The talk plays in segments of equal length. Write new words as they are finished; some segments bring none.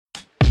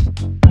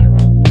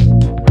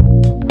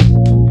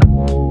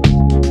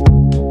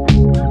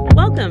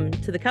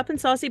to the Cup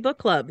and Saucy Book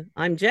Club.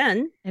 I'm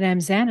Jen. And I'm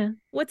Xana.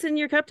 What's in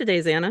your cup today,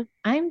 Xana?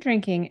 I'm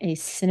drinking a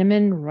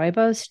cinnamon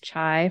rooibos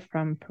chai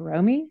from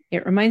Paromi.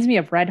 It reminds me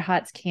of Red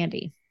Hot's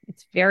candy.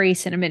 It's very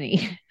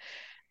cinnamony.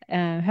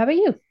 How about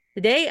you?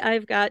 Today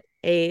I've got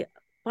a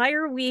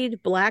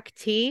fireweed black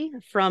tea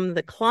from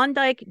the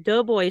Klondike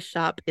Doughboy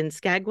shop in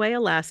Skagway,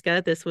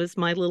 Alaska. This was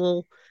my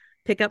little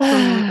pickup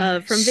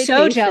from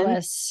So vacation.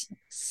 jealous.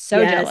 So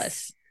Yes.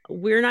 jealous.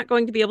 We're not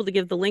going to be able to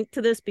give the link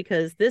to this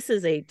because this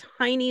is a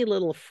tiny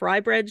little fry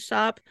bread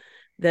shop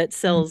that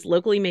sells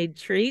locally made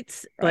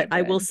treats, but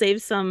I will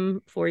save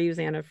some for you,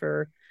 Xana,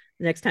 for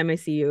the next time I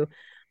see you.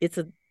 It's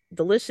a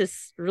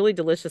delicious, really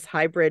delicious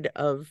hybrid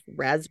of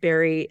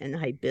raspberry and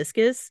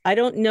hibiscus. I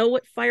don't know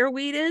what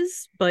fireweed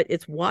is, but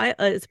it's wild.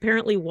 It's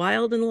apparently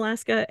wild in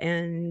Alaska,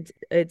 and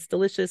it's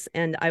delicious.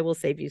 And I will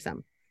save you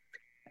some.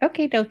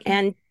 Okay, dokie.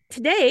 And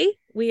today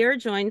we are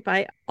joined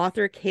by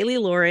author Kayley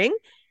Loring.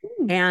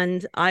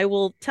 And I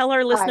will tell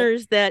our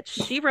listeners that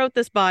she wrote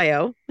this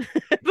bio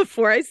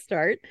before I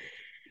start.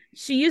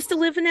 She used to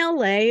live in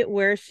LA,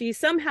 where she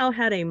somehow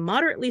had a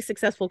moderately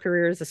successful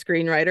career as a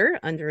screenwriter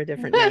under a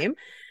different name.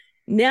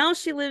 Now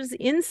she lives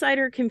inside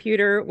her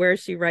computer, where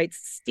she writes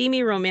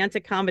steamy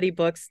romantic comedy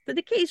books that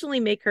occasionally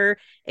make her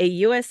a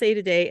USA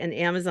Today and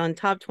Amazon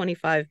top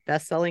 25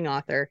 best-selling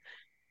author.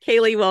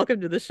 Kayley, welcome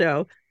to the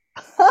show.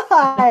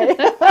 Hi.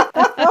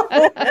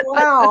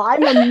 Wow,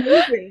 I'm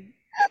amazing.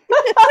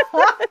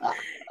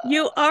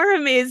 You are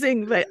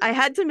amazing, but I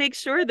had to make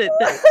sure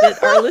that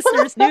our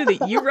listeners knew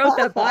that you wrote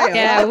that bio.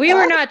 Yeah, we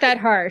were not that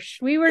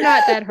harsh.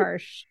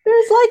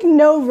 There's like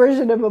no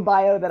version of a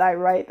bio that I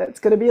write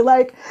that's going to be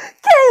like,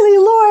 Kayley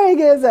Loring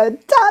is a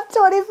top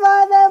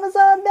 25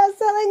 Amazon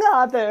bestselling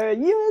author,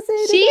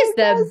 USA She's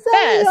the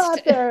best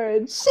author,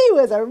 and she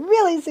was a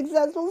really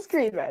successful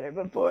screenwriter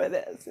before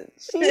this, and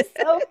she's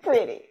so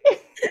pretty.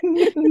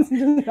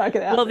 Not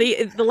gonna happen. Well,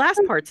 the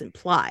last part's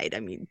implied. I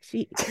mean,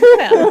 geez.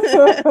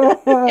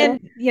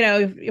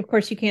 And of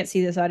course, you can't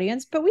see this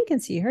audience, but we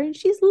can see her, and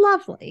she's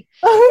lovely.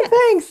 Oh,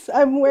 thanks.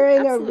 I'm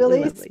wearing Absolutely a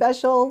really lovely.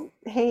 Special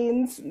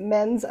Hanes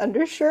men's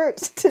undershirt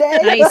today.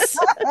 Nice.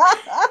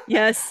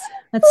 Yes,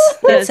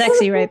 That's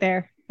sexy right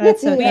there.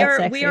 That's we are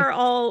sexy. we are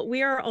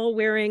all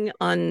wearing,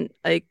 on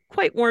a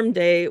quite warm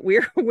day,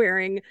 we're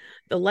wearing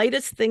the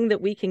lightest thing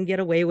that we can get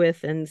away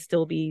with and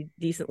still be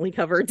decently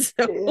covered.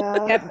 So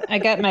Yeah. I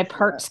got my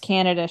Parks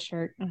Canada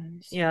shirt.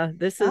 yeah,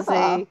 this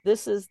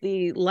is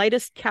the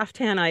lightest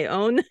caftan I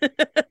own.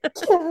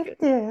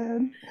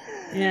 Caftan.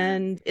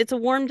 And it's a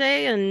warm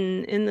day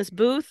and in this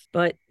booth,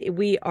 but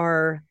we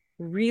are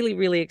really,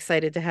 really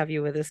excited to have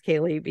you with us,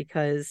 Kayley,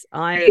 because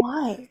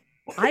Why?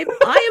 I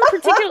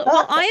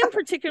am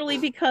particularly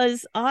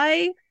because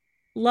I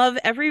love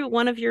every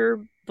one of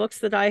your books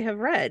that I have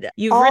read.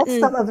 You've written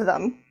some of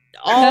them.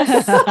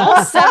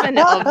 all 7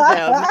 of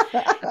them,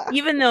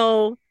 even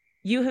though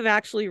you have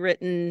actually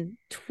written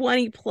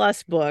 20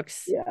 plus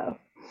books. Yeah.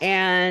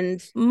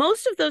 And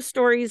most of those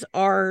stories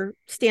are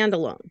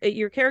standalone.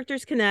 Your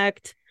characters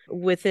connect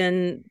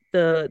within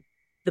the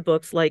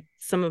books, like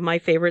some of my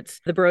favorites,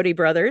 the Brody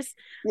brothers.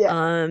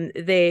 Yeah.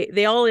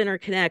 They all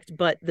interconnect,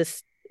 but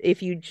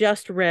if you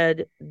just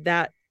read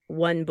that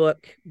one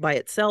book by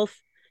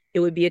itself, it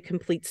would be a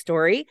complete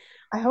story.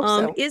 I hope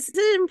so. Is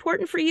it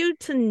important for you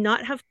to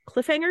not have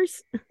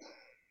cliffhangers?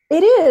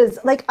 It is.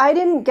 Like, I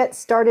didn't get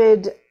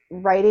started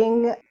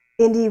writing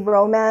indie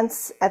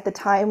romance at the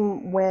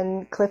time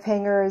when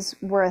cliffhangers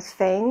were a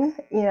thing.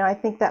 I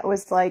think that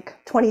was like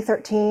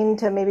 2013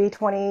 to maybe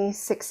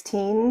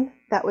 2016.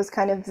 That was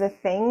kind of the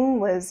thing,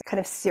 was kind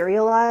of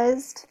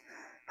serialized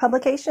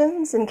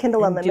publications and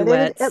Kindle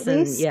Unlimited, at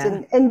least,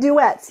 and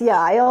duets. Yeah,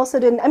 I also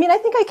didn't. I mean, I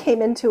think I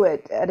came into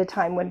it at a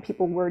time when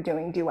people were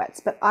doing duets,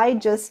 but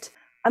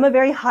I'm a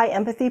very high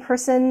empathy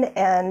person,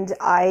 and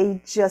I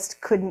just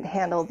couldn't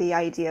handle the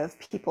idea of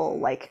people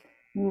like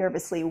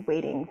nervously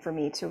waiting for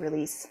me to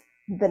release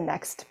the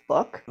next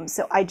book.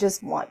 So I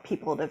just want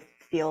people to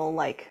feel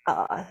like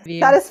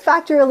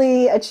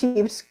satisfactorily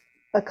achieved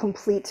a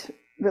complete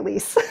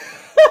release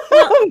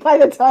by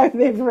the time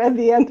they've read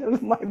the end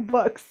of my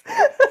books.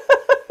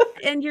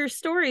 And your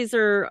stories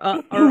are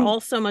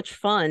all so much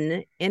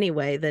fun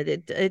anyway that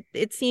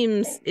it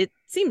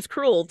seems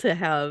cruel to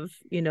have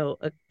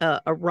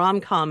a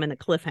rom-com and a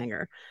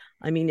cliffhanger.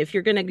 I mean, if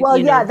you're gonna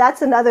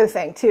that's another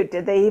thing too.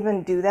 Did they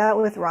even do that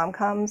with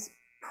rom-coms?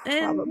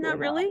 And not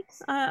really.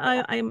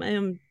 I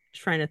am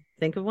trying to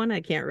think of one. I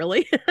can't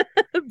really.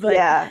 But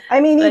yeah, I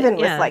mean, even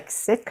with like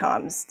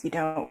sitcoms, you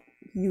don't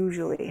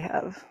usually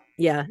have.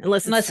 Yeah,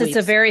 unless it's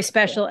a very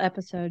special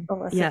episode.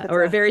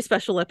 Or a very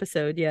special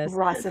episode. Yes,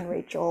 Ross and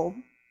Rachel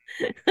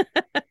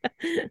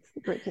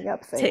breaking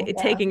up thing,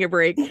 taking a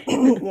break.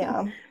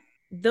 Yeah.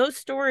 Those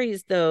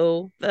stories,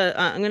 though,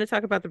 I'm going to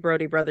talk about the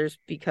Brody brothers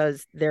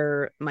because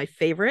they're my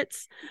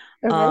favorites.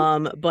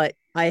 Okay. But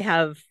I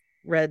have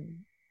read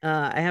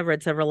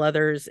several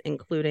others,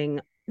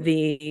 including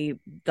the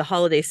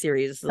holiday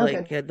series,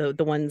 like the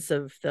ones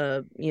of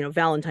the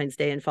Valentine's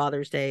Day and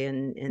Father's Day,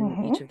 and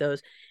each of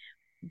those.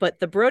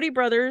 But the Brody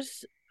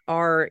brothers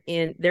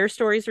their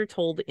stories are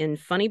told in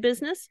funny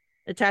business,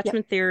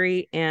 Attachment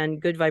Theory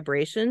and Good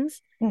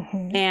Vibrations.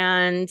 Mm-hmm.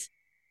 And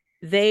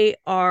they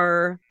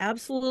are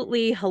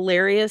absolutely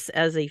hilarious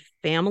as a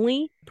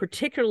family,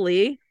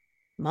 particularly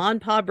Ma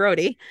and Pa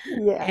Brody.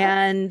 Yeah.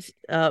 And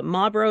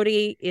Ma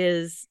Brody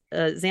is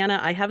Xana.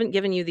 I haven't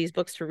given you these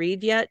books to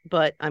read yet,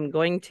 but I'm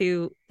going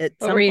to at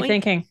What some were you point.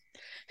 thinking?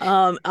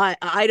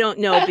 I don't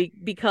know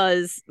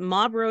because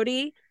Ma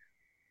Brody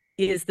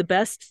is the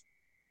best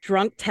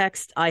drunk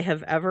text I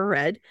have ever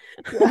read.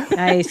 Yeah.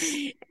 Nice.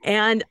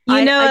 And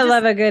I just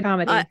love a good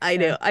comedy.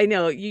 I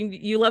know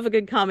you love a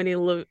good comedy,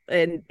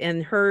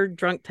 and her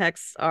drunk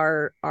texts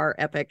are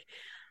epic.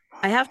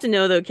 I have to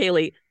know though,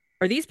 Kayley,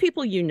 are these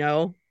people you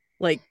know?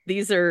 Like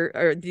these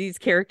are these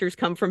characters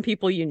come from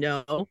people you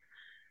know?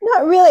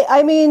 Not really.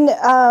 I mean,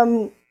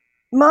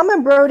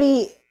 Mama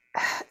Brody,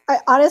 I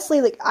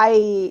honestly, like,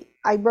 I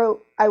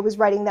was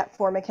writing that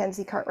for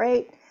Mackenzie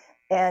Cartwright,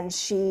 and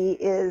she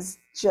is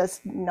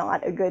just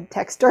not a good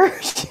texter.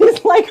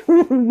 She's like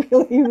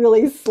really,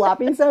 really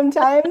sloppy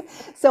sometimes.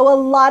 So a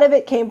lot of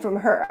it came from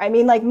her. I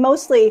mean, like,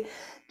 mostly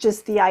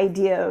just the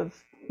idea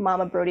of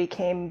Mama Brody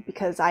came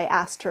because I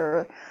asked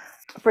her.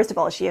 First of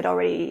all, she had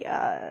already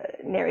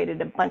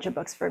narrated a bunch of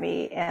books for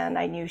me, and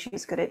I knew she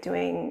was good at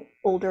doing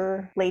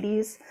older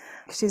ladies.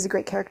 She's a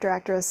great character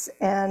actress,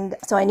 and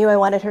so I knew I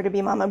wanted her to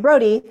be Mama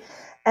Brody.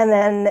 And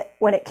then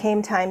when it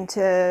came time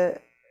to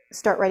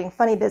start writing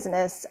Funny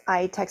Business,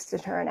 I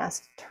texted her and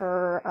asked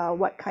her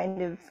what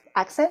kind of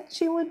accent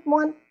she would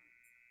want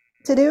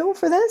to do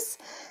for this.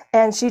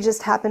 And she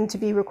just happened to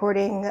be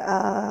recording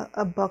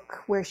a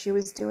book where she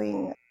was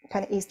doing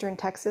kind of Eastern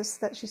Texas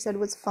that she said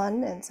was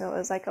fun. And so I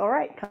was like, all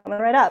right, coming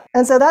right up.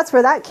 And so that's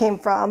where that came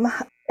from.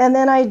 And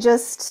then I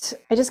just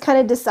kind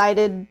of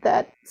decided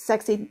that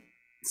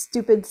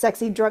stupid,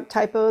 sexy drunk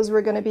typos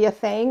were going to be a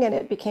thing. And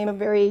it became a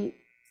very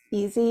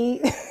easy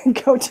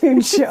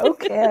go-to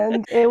joke.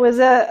 And it was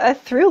a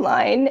through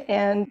line.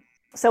 And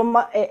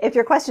so if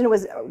your question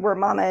was, were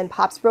Mama and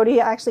Pop's Brody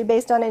actually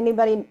based on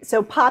anybody?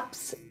 So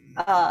Pop's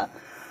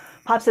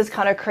is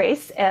Connor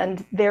Crace,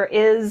 and there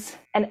is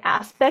an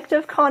aspect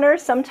of Connor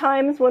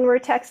sometimes when we're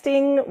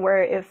texting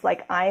where if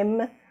like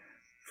I'm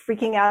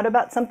freaking out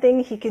about something,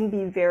 he can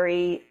be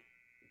very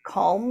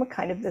calm,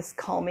 kind of this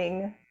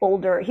calming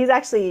older. He's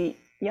actually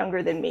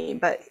younger than me,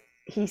 but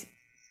he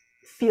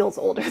feels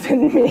older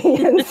than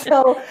me, and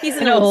so he's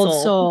an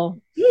old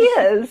soul. He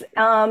is,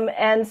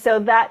 and so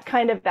that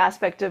kind of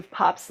aspect of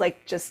Pop's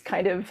like just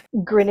kind of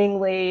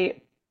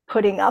grinningly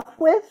putting up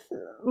with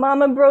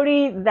Mama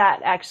Brody, that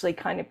actually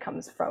kind of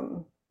comes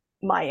from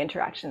my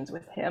interactions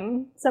with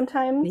him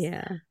sometimes.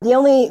 Yeah. The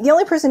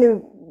only person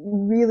who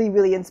really,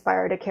 really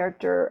inspired a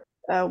character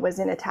was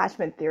in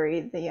Attachment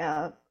Theory,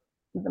 the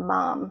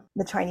mom,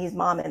 the Chinese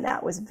mom, and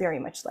that was very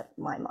much like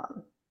my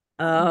mom.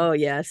 Oh,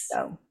 yes.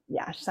 So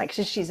yeah,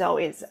 she's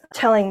always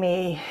telling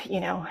me, you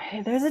know,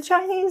 hey, there's a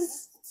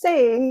Chinese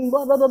saying,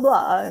 blah, blah, blah,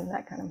 blah, and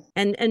that kind of.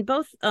 And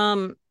both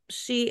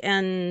she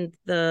and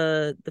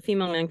the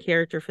female main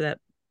character for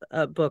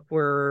that book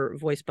were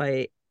voiced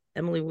by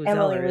Emily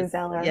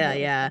Wuzeller.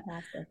 Yeah.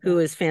 Who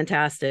is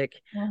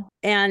fantastic. Yeah.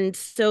 And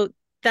so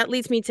that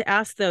leads me to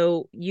ask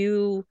though,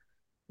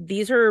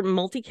 these are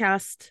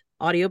multicast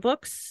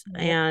audiobooks,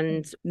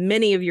 and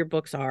many of your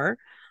books are.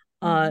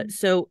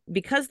 So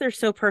because they're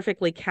so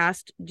perfectly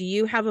cast, do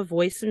you have a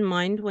voice in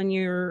mind when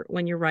you're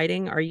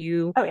writing? Are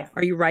you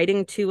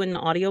writing to an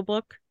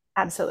audiobook?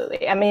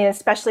 Absolutely. I mean,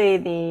 especially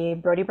the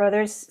Brody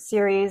Brothers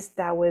series,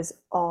 that was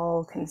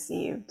all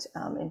conceived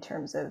in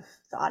terms of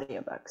the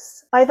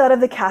audiobooks. I thought of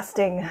the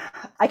casting.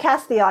 I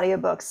cast the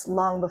audiobooks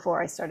long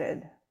before I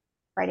started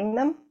writing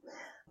them,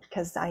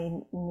 because I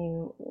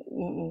knew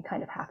you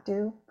kind of have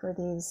to for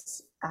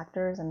these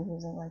actors. I'm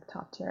using like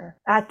top tier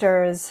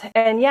actors.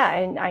 And yeah,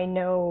 and I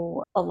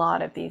know a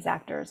lot of these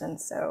actors. And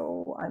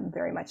so I'm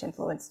very much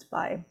influenced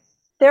by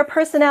their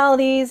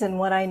personalities and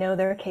what I know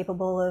they're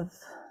capable of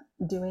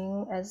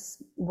doing as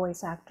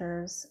voice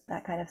actors,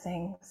 that kind of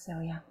thing.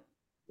 So yeah.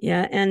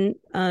 Yeah, and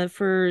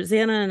for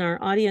Xana and our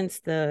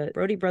audience, the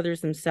Brody brothers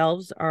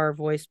themselves are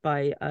voiced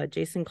by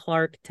Jason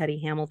Clarke, Teddy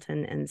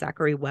Hamilton, and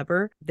Zachary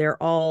Weber. They're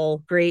all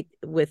great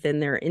within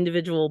their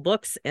individual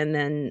books, and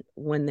then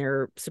when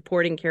they're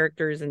supporting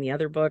characters in the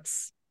other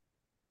books,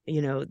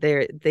 you know,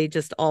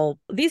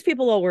 these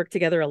people all work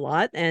together a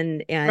lot,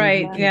 and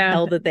right, you can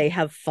tell that they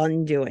have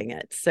fun doing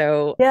it.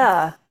 So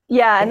yeah,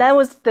 and that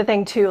was the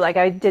thing too. Like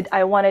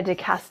I wanted to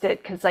cast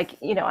it because, like,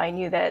 you know, I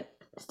knew that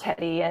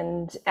Teddy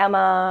and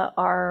Emma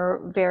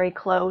are very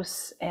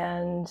close,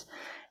 and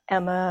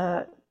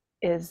Emma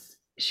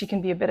she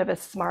can be a bit of a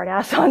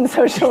smartass on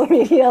social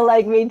media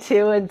like me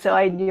too, and so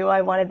I knew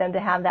I wanted them to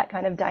have that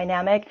kind of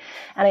dynamic.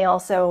 And I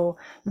also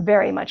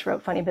very much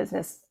wrote Funny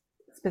Business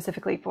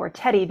specifically for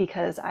Teddy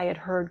because I had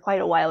heard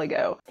quite a while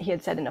ago, he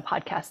had said in a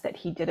podcast that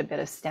he did a bit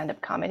of stand-up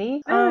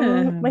comedy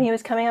when he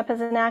was coming up as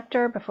an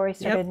actor before he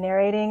started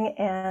narrating.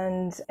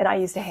 And I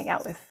used to hang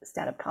out with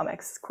stand-up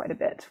comics quite a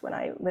bit when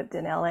I lived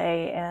in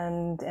LA.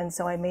 And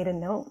so I made a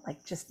note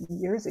like just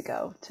years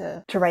ago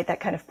to write that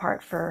kind of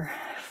part for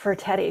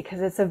Teddy,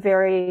 because it's a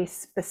very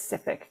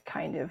specific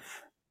kind of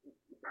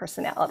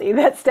personality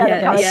that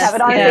standard comics have.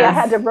 And honestly, I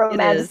had to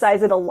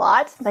romanticize it a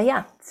lot. But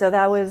yeah, so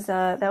that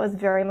was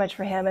very much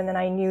for him. And then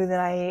I knew that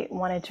I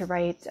wanted to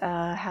write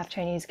a half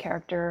Chinese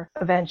character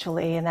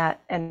eventually, and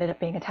that ended up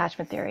being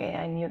Attachment Theory.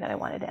 I knew that I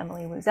wanted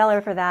Emily Wu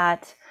Zeller for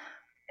that.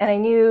 And I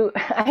knew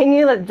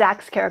that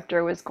Zach's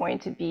character was going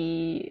to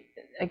be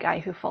a guy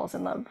who falls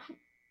in love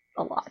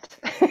a lot.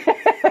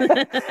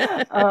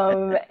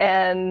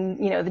 And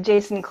the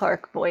Jason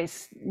Clarke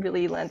voice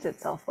really lends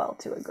itself well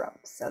to a grump.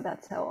 So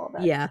that's how all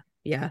that.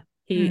 Yeah.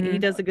 He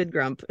does a good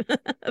grump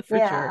for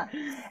sure.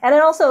 And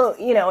then also,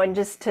 and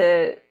just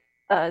to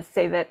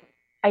say that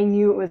I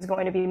knew it was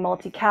going to be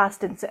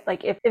multicast, and so,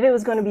 like if it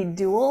was going to be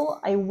dual,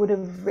 I would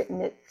have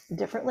written it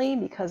differently,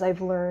 because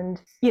I've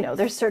learned,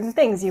 there's certain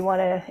things you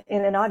want to,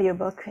 in an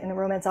audiobook, in a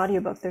romance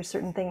audiobook, there's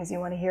certain things you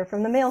want to hear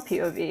from the male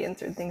POV and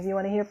certain things you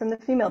want to hear from the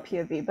female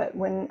POV. But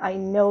when I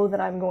know that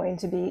I'm going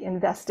to be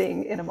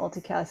investing in a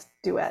multicast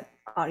duet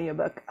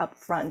audiobook up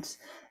front,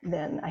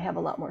 then I have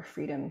a lot more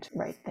freedom to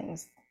write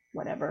things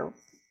whatever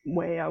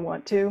way I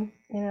want to,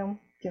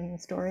 given the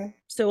story.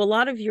 So a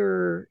lot of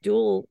your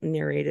dual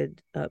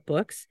narrated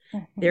books,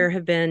 there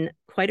have been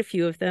quite a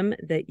few of them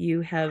that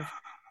you have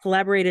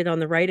collaborated on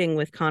the writing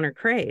with Connor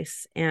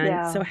Crace.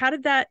 And so how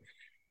did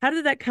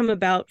that come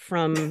about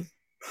from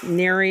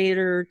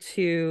narrator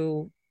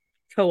to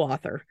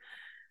co-author?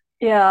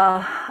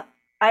 Yeah,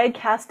 I had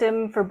cast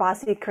him for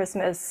Bossy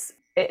Christmas.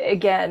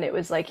 Again, it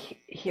was like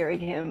hearing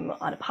him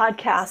on a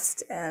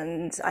podcast,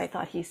 and I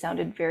thought he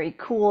sounded very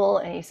cool,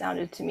 and he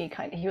sounded to me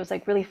he was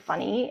like really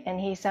funny, and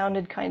he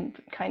sounded kind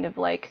of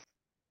like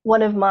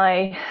one of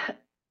my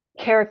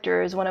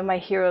characters, one of my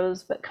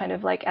heroes, but kind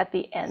of like at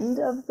the end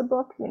of the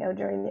book,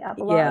 during the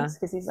epilogues,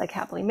 because he's like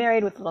happily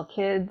married with little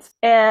kids.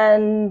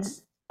 And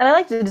I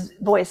liked his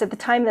voice. At the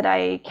time that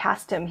I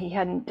cast him, he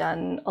hadn't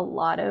done a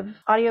lot of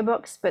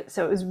audiobooks, but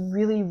so it was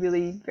really,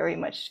 really very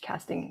much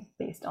casting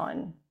based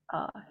on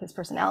his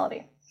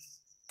personality.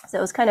 So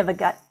it was kind of a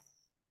gut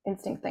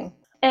instinct thing.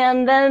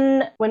 And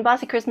then when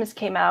Bossy Christmas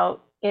came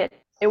out, it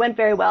went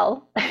very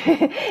well.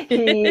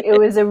 It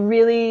was a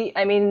really,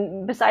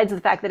 besides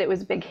the fact that it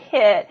was a big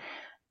hit,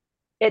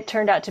 it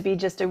turned out to be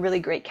just a really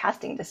great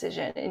casting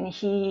decision. And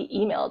he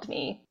emailed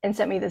me and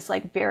sent me this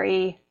like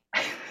very,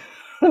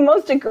 the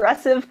most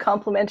aggressive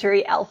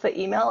complimentary alpha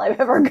email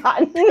I've ever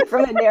gotten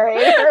from a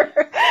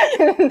narrator.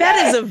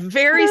 That is a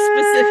very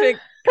specific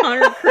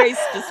Connor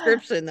Crace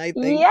description, I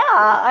think.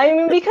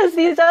 Yeah, because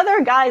these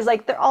other guys,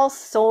 like, they're all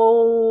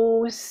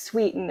so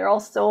sweet and they're all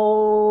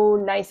so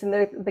nice, and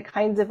they're the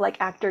kinds of like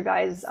actor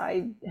guys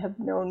I have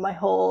known my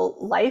whole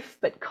life.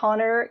 But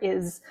Connor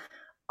is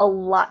a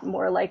lot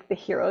more like the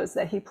heroes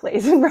that he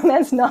plays in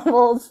romance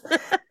novels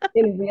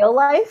in real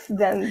life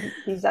than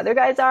these other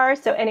guys are.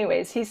 So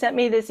anyways, he sent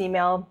me this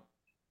email,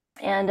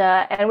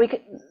 and we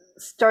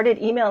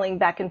started emailing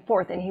back and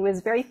forth, and he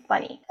was very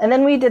funny. And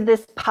then we did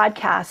this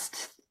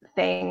podcast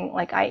thing.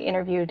 Like, I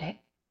interviewed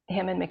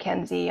him and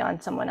Mackenzie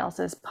on someone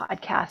else's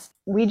podcast.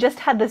 We just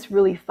had this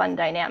really fun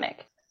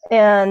dynamic.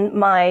 And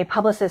my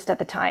publicist at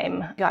the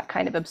time got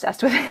kind of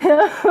obsessed with him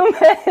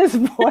and his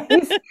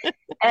voice.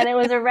 And it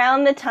was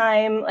around the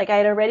time, like, I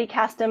had already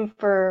cast him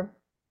for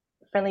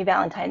Friendly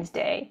Valentine's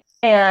Day.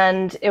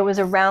 And it was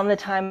around the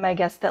time, I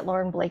guess, that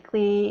Lauren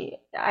Blakely,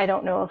 I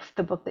don't know if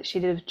the book that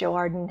she did with Joe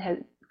Arden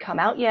had come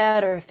out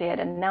yet, or if they had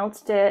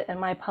announced it. And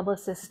my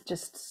publicist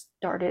just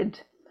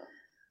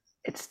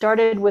it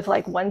started with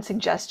like one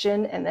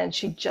suggestion, and then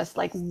she just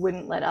like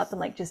wouldn't let up.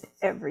 And like just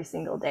every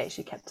single day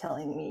she kept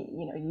telling me,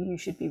 you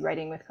should be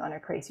writing with Connor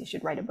Crace. You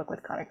should write a book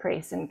with Connor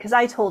Crace. And because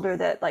I told her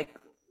that like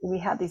we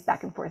had these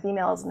back and forth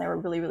emails and they were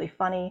really, really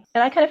funny.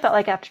 And I kind of felt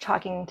like after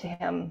talking to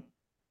him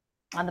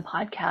on the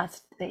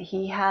podcast that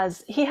he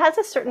has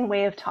a certain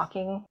way of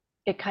talking.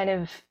 It kind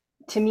of,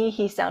 to me,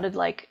 he sounded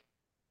like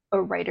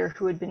a writer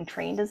who had been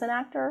trained as an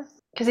actor,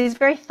 because he's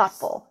very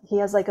thoughtful. He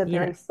has like a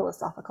very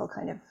philosophical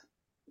kind of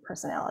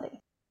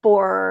personality.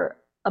 For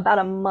about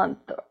a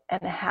month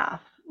and a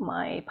half,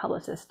 my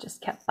publicist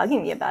just kept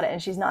bugging me about it,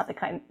 and she was not the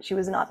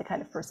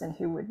kind of person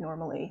who would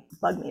normally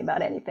bug me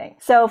about anything.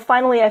 So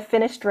finally I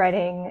finished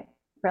writing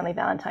Friendly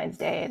Valentine's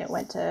Day, and it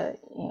went to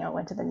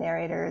the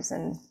narrators,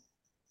 and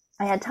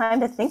I had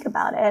time to think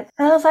about it.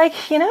 And I was like,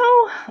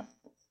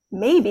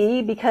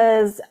 maybe,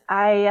 because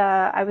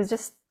I was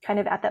just kind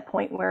of at that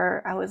point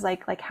where I was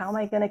like how am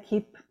I going to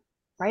keep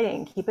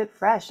writing, keep it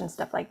fresh and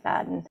stuff like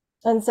that.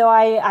 And so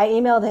I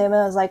emailed him,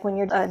 and I was like, when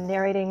you're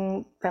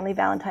narrating Friendly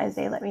Valentine's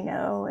Day, let me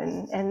know.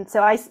 And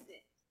so I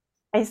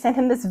sent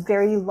him this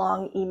very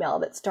long email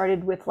that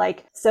started with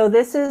like, so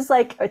this is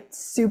like a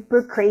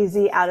super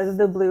crazy out of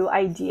the blue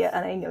idea,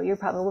 and I know you're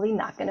probably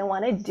not going to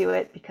want to do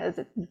it because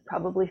you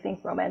probably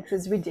think romance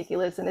is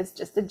ridiculous and it's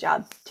just a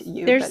job to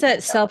you. There's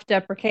that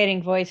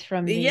self-deprecating voice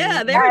from the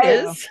there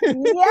it is.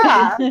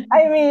 Yeah,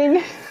 I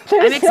mean,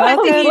 I'm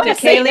expecting you to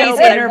say no, Kayley's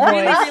but inner I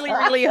voice. really,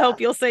 really hope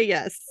you'll say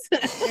yes.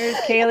 There's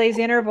Kayley's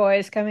inner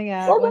voice coming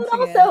out.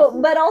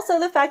 Well, but also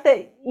the fact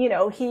that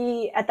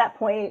he at that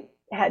point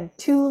had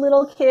two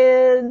little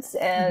kids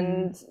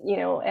and,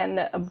 and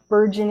a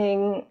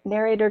burgeoning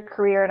narrator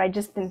career. And I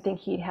just didn't think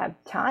he'd have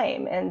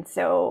time. And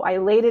so I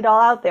laid it all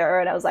out there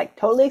and I was like,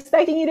 totally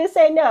expecting you to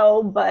say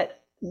no, but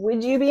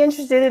would you be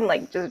interested in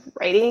like just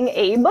writing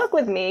a book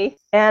with me?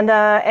 And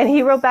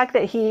he wrote back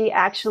that he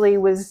actually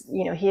was,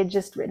 he had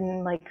just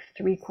written like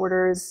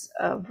 3/4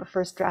 of a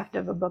first draft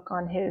of a book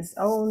on his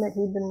own that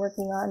he'd been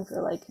working on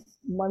for like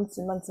months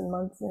and months and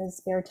months in his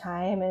spare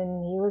time.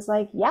 And he was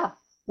like, yeah,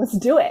 let's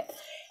do it.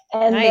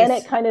 And Nice. then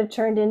it kind of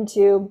turned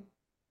into,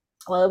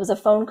 well, it was a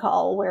phone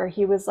call where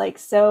he was like,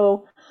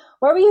 so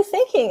what were you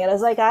thinking? And I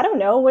was like, I don't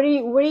know. What are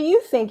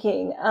you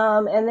thinking?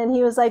 And then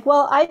he was like,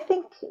 well, I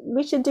think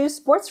we should do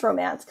sports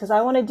romance because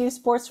I want to do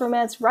sports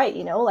romance right,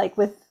 like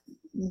with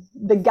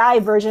the guy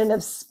version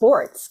of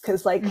sports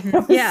because like it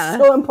was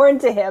so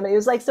important to him. And he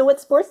was like, so what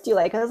sports do you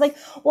like? And I was like,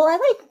 well, I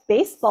like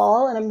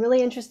baseball and I'm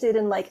really interested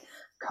in like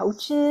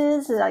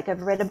coaches. Like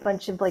I've read a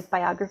bunch of like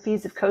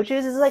biographies of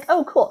coaches. It's like,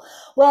 oh, cool.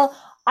 Well,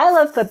 I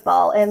love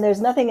football and there's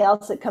nothing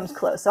else that comes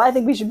close. So I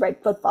think we should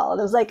write football. And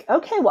I was like,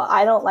 okay, well,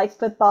 I don't like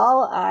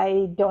football.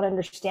 I don't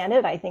understand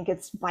it. I think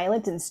it's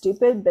violent and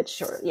stupid, but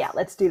sure. Yeah,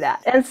 let's do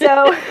that. And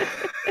so,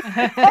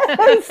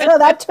 so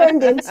that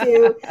turned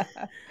into,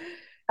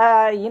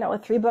 a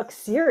 3-book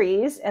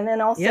series. And then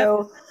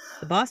also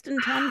the Boston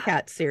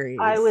Tomcat series.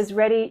 I was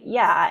ready.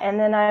 Yeah. And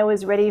then I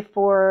was ready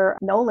for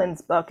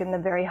Nolan's book in the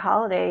Very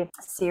Holiday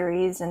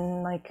series.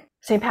 And like,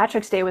 St.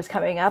 Patrick's Day was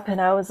coming up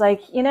and I was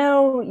like,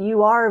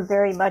 you are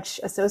very much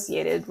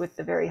associated with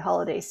the Very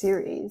Holiday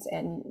series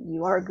and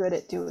you are good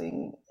at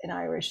doing an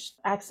Irish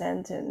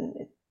accent. And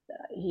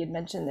he had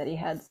mentioned that he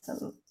had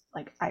some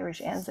like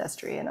Irish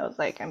ancestry. And I was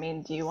like, I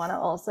mean, do you want to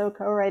also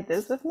co-write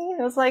this with me?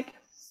 And I was like,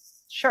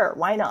 sure,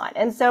 why not?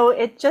 And so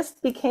it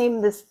just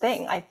became this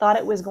thing. I thought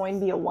it was going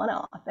to be a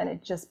one-off and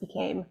it just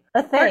became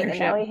a thing. And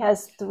now he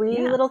has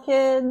 3 little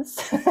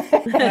kids.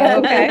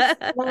 Okay.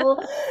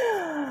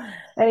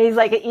 And he's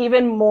like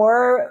even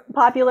more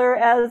popular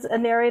as a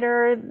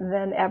narrator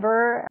than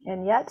ever.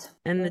 And yet,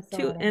 and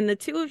the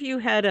two of you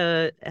had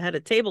a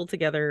table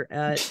together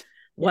at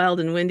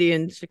Wild and Windy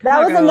in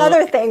Chicago. That was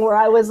another thing where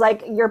I was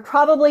like, you're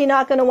probably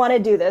not going to want to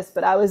do this,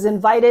 but I was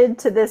invited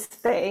to this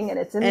thing and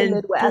it's in the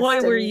Midwest.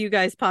 Boy, were you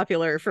guys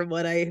popular from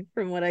what I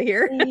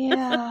hear.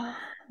 Yeah.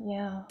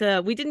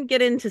 Yeah. We didn't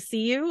get in to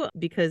see you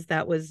because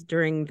that was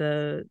during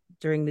the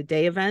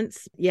day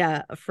events.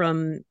 Yeah.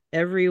 From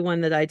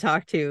everyone that I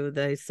talked to,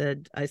 I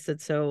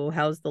said, so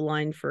how's the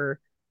line for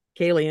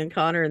Kayley and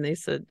Connor? And they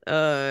said,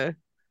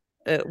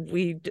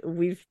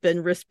 we've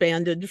been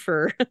wristbanded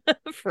for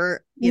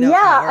hours.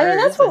 I mean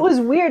that's what was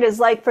weird is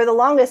like for the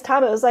longest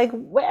time it was like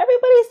everybody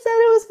said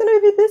it was going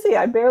to be busy.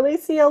 I barely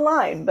see a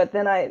line, but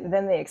then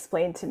they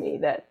explained to me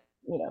that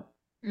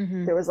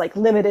there was like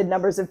limited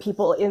numbers of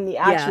people in the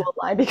actual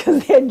line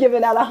because they had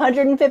given out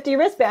 150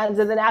 wristbands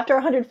and then after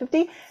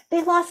 150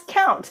 they lost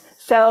count,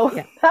 so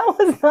that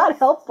was not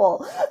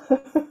helpful.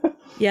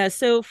 Yeah,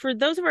 so for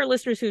those of our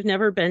listeners who've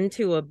never been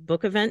to a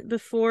book event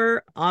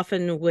before,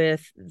 often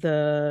with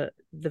the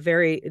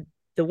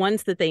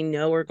ones that they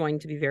know are going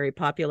to be very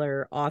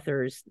popular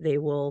authors, they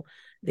will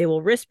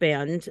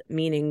wristband,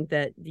 meaning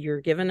that you're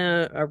given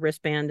a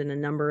wristband and a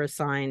number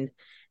assigned,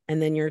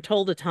 and then you're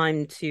told a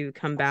time to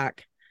come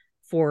back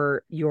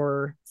for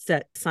your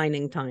set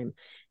signing time.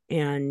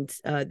 And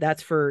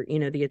that's for,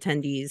 the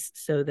attendees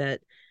so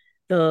that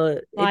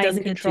it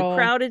doesn't get too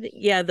crowded.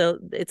 Yeah,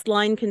 it's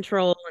line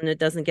control and it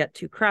doesn't get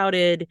too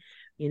crowded.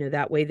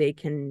 That way they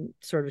can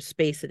sort of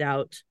space it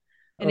out.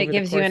 And it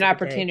gives you an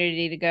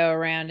opportunity to go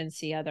around and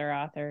see other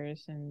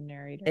authors and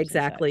narrators.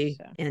 Exactly. And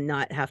such, and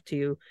not have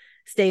to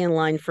stay in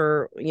line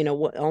for,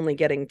 only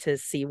getting to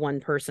see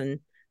one person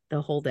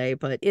the whole day.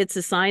 But it's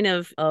a sign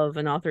of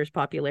an author's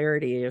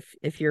popularity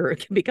if you're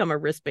become a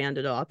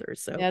wristbanded author.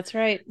 So that's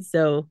right.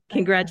 So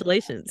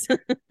congratulations.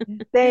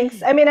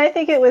 Thanks. I mean, I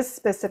think it was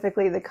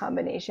specifically the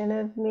combination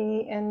of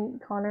me and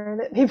Connor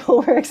that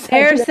people were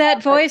excited. There's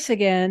that voice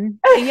again.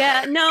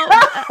 Yeah, no,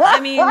 I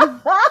mean,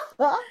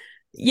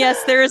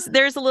 yes,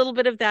 there's a little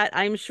bit of that.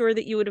 I'm sure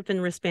that you would have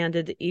been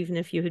wristbanded even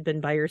if you had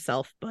been by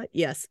yourself. But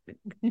yes,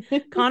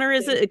 Connor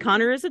is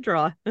a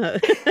draw.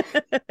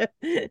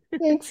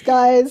 Thanks,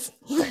 guys.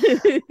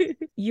 I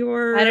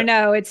don't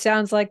know. It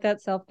sounds like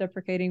that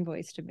self-deprecating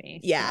voice to me.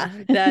 Yeah,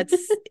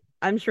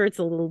 I'm sure it's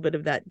a little bit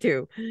of that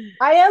too.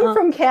 I am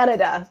from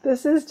Canada.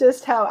 This is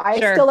just how I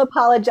still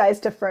apologize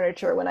to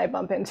furniture when I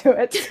bump into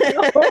it.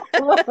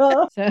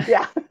 So.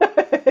 Yeah.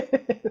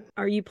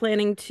 Are you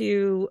planning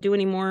to do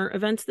any more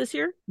events this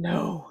year?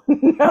 No,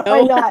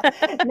 I'm not.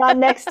 Not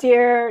next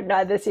year.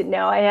 Not this year.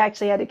 No, I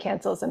actually had to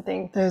cancel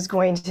something that I was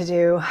going to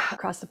do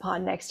across the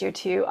pond next year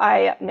too.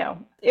 No,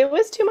 it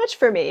was too much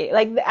for me.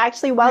 Like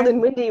actually Wild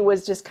and Windy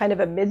was just kind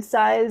of a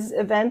mid-size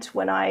event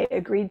when I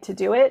agreed to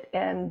do it.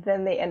 And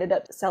then they ended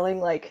up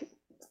selling like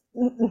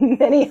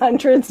many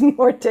hundreds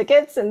more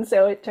tickets. And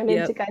so it turned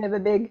into kind of a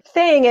big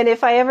thing. And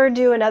if I ever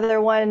do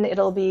another one,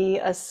 it'll be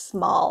a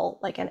small,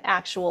 like an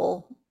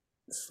actual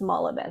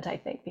small event, I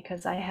think,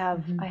 because I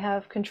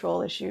have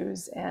control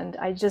issues, and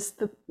I just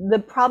the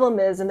problem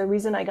is, and the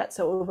reason I got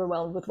so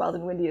overwhelmed with Wild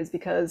and Windy is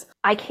because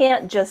I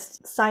can't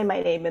just sign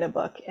my name in a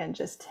book and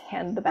just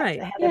hand it back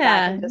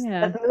and just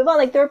let them move on.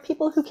 Like, there are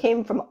people who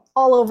came from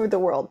all over the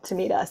world to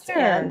meet us,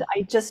 and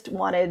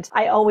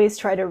I always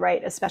try to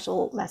write a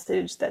special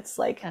message that's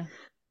like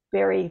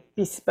very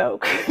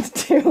bespoke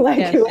to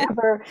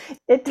whoever.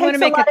 It takes you want to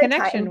make a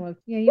connection time. with.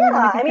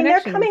 I mean,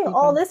 they're coming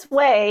all this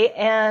way,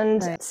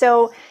 and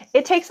so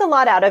it takes a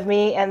lot out of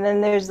me. And then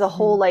there's the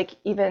whole like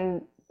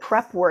even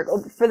prep work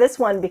for this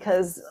one,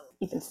 because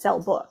you can sell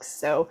books,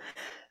 so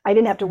I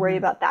didn't have to worry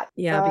about that.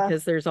 Yeah,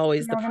 because there's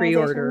always the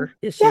pre-order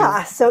issue.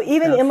 Yeah, so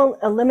even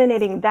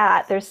eliminating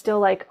that, there's still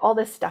like all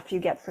this stuff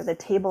you get for the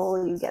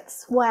table. You get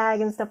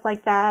swag and stuff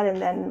like that.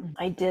 And then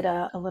I did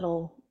a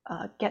little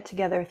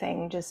get-together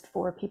thing just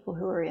for people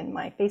who are in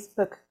my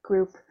Facebook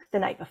group the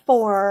night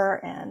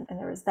before, and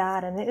there was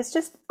that, and it's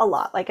just a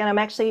lot. Like, and I'm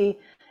actually,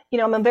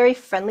 I'm a very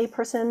friendly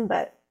person,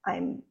 but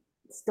I'm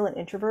still an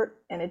introvert,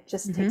 and it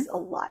just takes a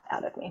lot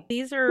out of me.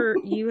 These are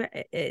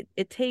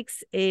it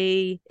takes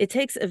a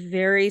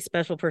very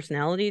special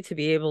personality to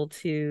be able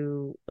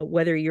to,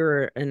 whether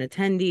you're an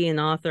attendee, an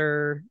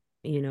author,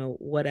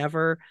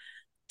 whatever,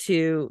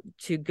 to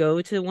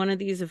go to one of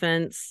these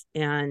events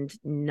and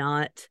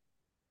not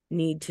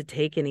need to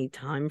take any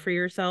time for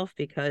yourself,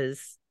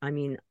 because I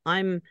mean,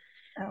 I'm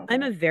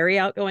a very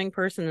outgoing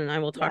person, and I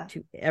will talk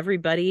to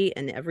everybody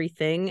and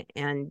everything,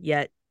 and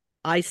yet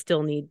I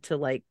still need to,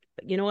 like,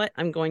 you know what,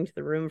 I'm going to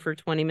the room for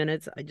 20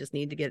 minutes. I just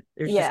need to get,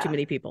 there's just too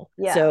many people.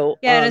 So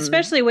and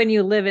especially when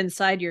you live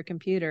inside your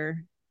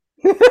computer.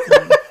 Then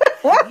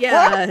you're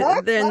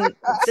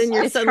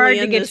it's suddenly hard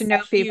to in get this to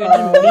know people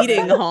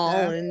meeting hall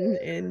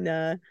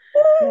and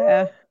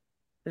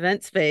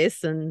event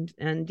space, and so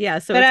but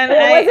it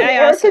wasn't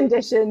air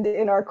conditioned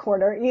in our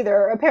corner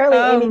either. Apparently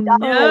Amy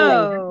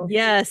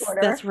yes,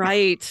 that's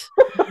right.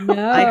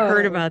 I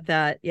heard about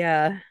that.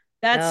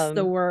 That's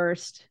the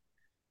worst.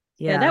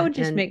 That would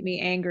just make me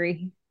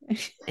angry.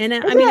 And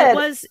I mean,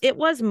 it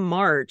was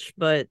March,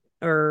 but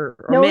or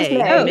May.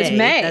 It was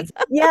May.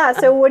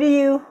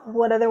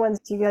 What other ones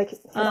do you like?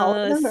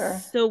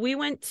 So we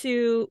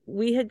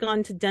had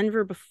gone to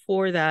Denver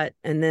before that,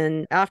 and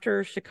then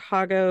after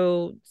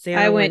Chicago,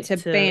 I went to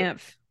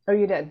Banff. Oh,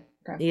 you did?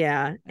 Okay.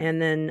 Yeah,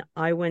 and then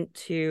I went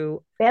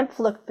to Banff.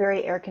 Looked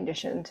very air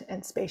conditioned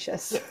and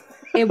spacious.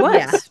 It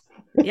was.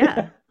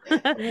 Yeah.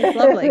 It was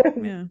lovely.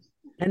 Yeah.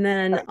 And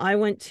then I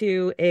went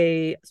to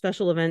a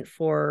special event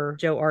for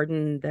Joe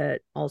Arden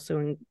that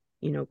also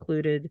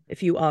included a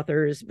few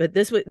authors, but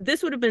this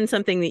would have been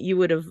something that you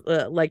would have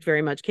liked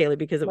very much, Kayley,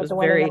 because it was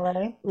very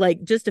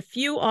like just a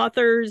few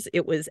authors.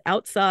 It was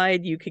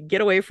outside, you could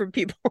get away from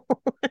people.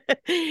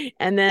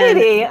 And then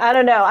maybe, I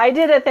don't know, I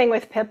did a thing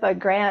with Pippa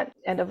Grant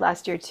end of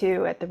last year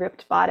too at the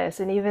Ripped Bodice,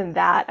 and even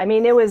that, I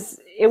mean, it was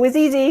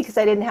easy because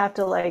I didn't have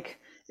to, it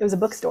was a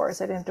bookstore,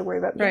 so I didn't have to worry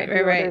about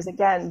pre-orders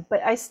again.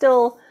 But it's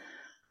still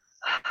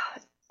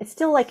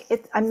like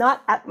I'm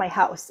not at my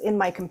house in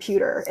my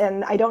computer,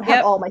 and I don't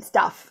have all my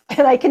stuff,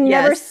 and I can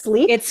never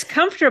sleep. It's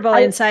comfortable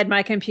inside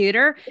my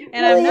computer,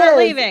 and I'm not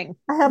leaving.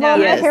 I have all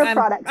my hair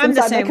products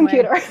inside my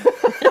computer.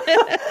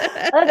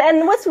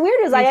 And what's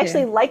weird is I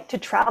actually like to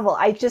travel.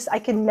 I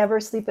can never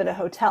sleep in a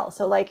hotel.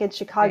 So like in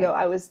Chicago,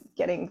 I was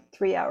getting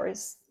 3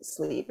 hours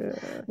sleep.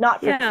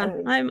 Not for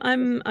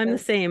I'm the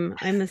same.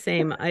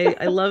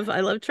 I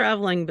love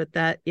traveling, but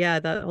that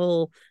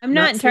whole I'm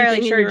not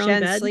entirely sure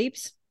Jen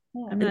sleeps.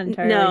 I'm not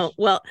entirely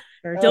sure.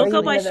 Don't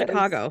go by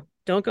Chicago.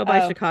 Don't go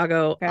by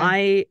Chicago.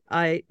 Okay.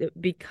 I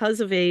because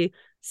of a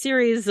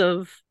series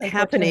of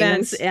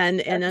happenings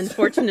and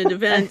unfortunate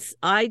events,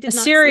 I did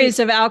not series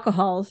of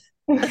alcohol.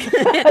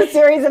 A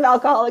series of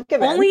alcoholic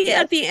events. Only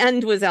at the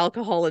end was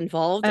alcohol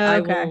involved.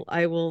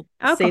 I will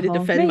say to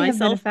defend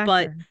myself,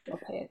 but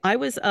I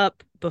was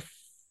up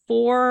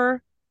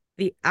before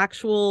the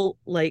actual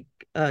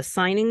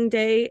signing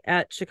day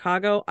at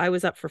Chicago. I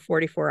was up for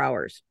 44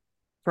 hours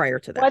prior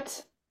to that.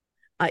 What?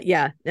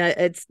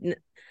 It's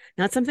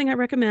not something I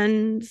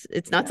recommend.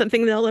 It's not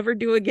something they'll ever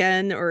do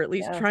again, or at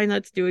least try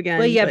not to do again.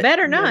 Well,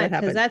 better not,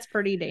 because that's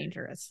pretty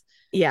dangerous.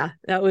 Yeah,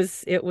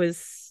 it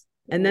was.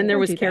 And then there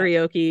was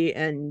karaoke,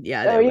 and you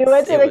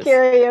went to the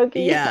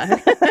karaoke. Yeah.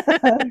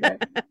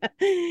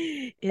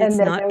 It's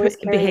not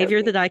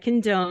behavior that I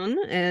condone,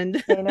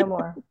 and say no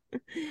more.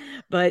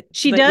 But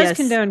she does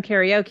condone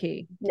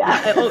karaoke.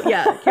 Yeah.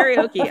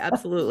 Karaoke,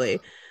 absolutely.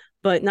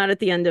 But not at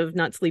the end of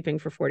not sleeping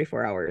for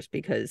 44 hours,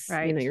 because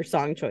your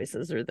song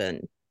choices are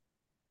then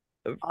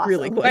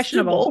really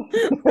questionable.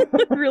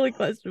 Really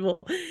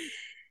questionable.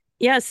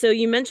 Yeah, so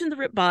you mentioned the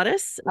Rip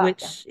Bodice,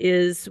 which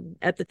is,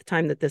 at the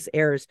time that this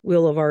airs,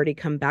 will have already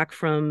come back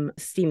from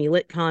Steamy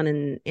LitCon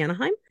in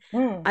Anaheim.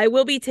 I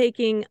will be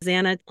taking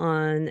Xana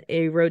on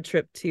a road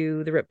trip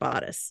to the Rip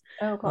Bodice.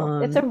 Oh,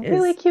 cool. It's a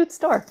really cute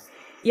store.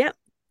 Yep.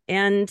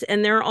 And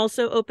they're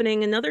also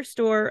opening another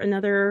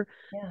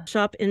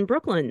shop in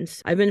Brooklyn.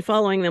 I've been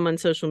following them on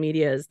social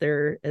media as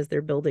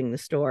they're building the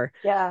store.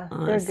 Yeah,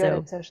 they're good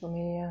at social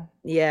media.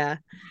 Yeah.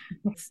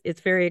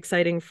 It's very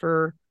exciting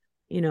for,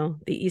 the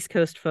East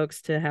Coast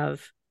folks to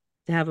have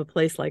a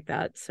place like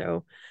that.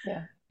 So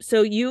yeah.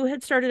 So you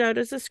had started out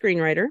as a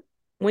screenwriter.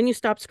 When you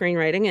stopped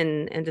screenwriting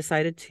and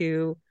decided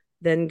to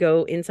then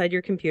go inside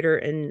your computer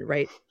and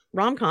write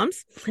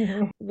rom-coms,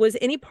 was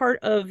any part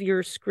of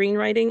your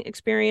screenwriting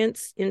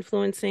experience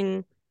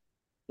influencing,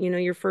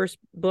 your first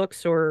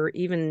books, or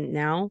even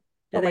now?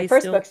 My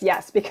first books,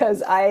 yes,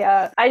 because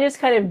I just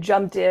kind of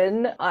jumped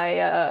in.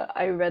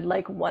 I read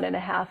like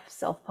 1.5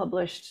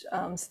 self-published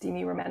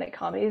steamy romantic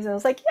comedies, and I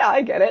was like, yeah,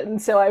 I get it. And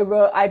so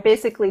I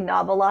basically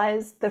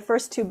novelized the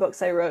first 2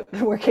 books I wrote, The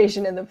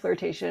Workation and The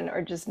Flirtation,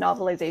 are just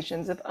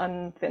novelizations of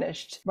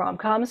unfinished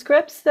rom-com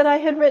scripts that I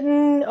had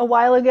written a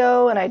while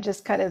ago, and I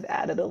just kind of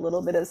added a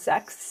little bit of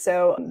sex.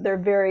 So they're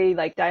very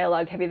like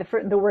dialogue heavy. The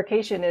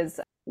Workation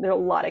there are a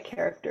lot of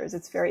characters.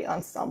 It's very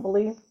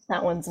ensemble-y.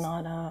 That one's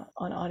not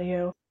on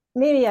audio.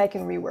 Maybe I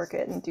can rework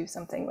it and do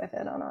something with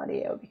it on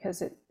audio,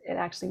 because it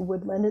actually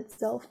would lend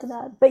itself to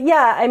that. But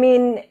yeah, I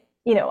mean,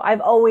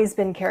 I've always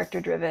been character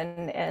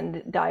driven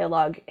and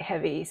dialogue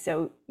heavy.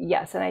 So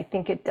yes, and I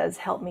think it does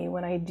help me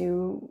when I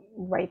do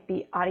write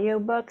the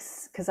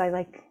audiobooks, because I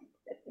like,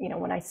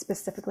 when I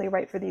specifically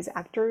write for these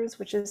actors,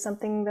 which is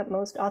something that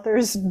most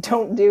authors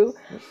don't do.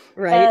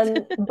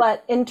 Right.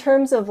 But in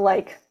terms of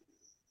like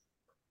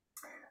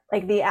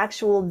the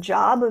actual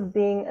job of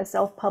being a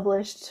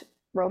self-published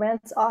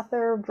romance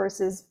author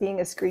versus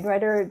being a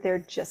screenwriter, they're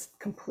just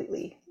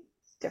completely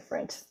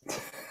different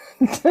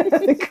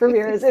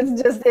careers.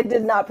 It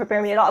did not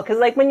prepare me at all. Because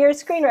like when you're a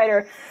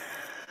screenwriter,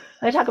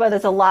 I talk about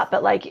this a lot,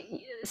 but like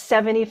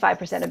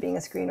 75% of being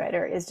a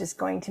screenwriter is just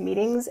going to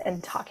meetings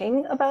and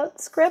talking about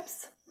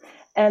scripts.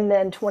 And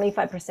then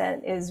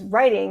 25% is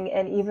writing.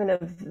 And even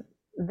of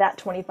that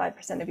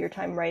 25% of your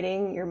time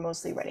writing, you're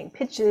mostly writing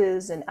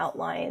pitches and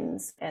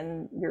outlines,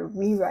 and you're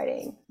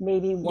rewriting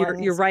maybe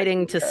one. You're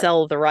writing to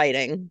sell the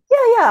writing.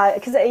 Yeah,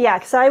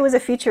 because I was a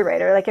feature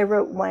writer. Like I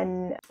wrote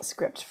one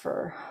script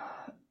for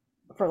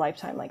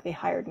Lifetime. Like they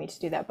hired me to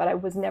do that, but I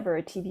was never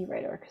a TV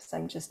writer, because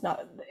I'm just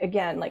not.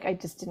 Again, like I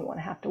just didn't want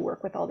to have to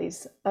work with all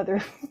these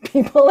other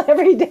people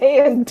every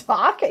day and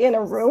talk in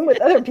a room with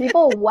other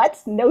people.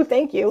 What? No,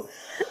 thank you.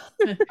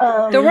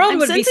 The world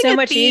would be so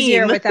much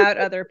easier without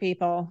other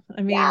people.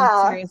 I mean,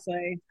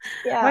 seriously.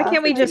 Yeah. Why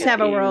can't we just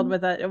have a world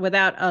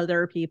without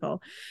other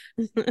people?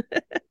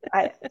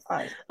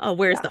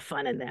 Where's the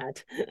fun in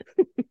that?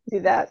 Do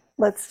that.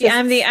 Let's. Just,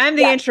 I'm the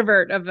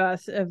introvert of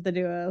the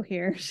duo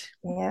here.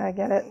 Yeah, I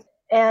get it.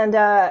 And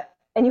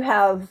you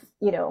have,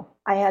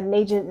 I had an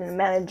agent and a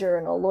manager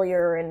and a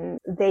lawyer, and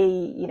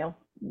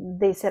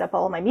they set up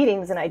all my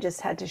meetings, and I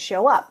just had to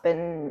show up,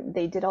 and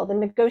they did all the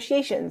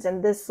negotiations.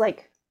 And this,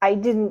 like, I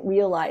didn't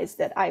realize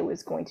that I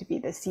was going to be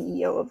the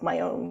CEO of my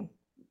own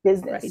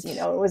business. Right.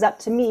 It was up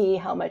to me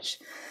how much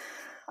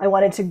I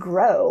wanted to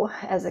grow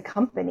as a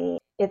company.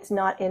 It's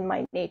not in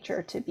my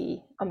nature to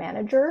be a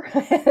manager.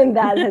 And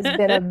that has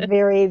been a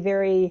very,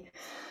 very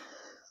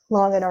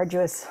long and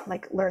arduous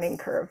learning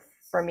curve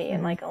for me.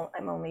 And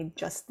I'm only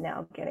just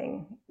now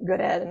getting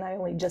good at it, and I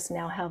only just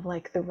now have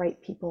the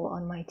right people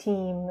on my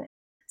team.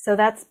 So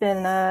that's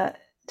been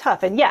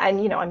tough. And yeah,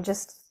 and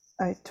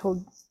I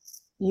told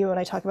you, and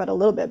I talk about it a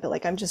little bit,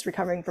 but I'm just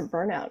recovering from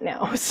burnout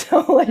now.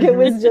 So it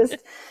was just,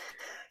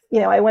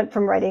 I went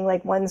from writing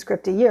one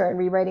script a year and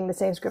rewriting the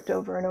same script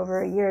over and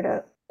over a year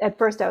to, at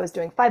first I was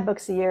doing 5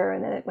 books a year,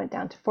 and then it went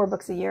down to 4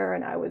 books a year.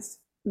 And I was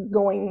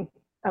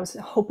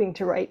hoping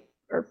to write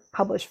or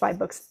publish 5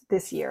 books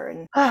this year.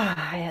 And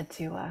I had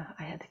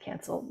to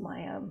cancel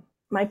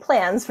my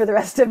plans for the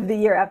rest of the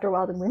year after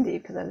Wild and Windy,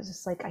 because I was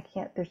just I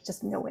can't, there's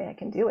just no way I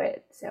can do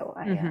it. So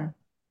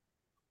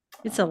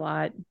it's a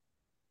lot.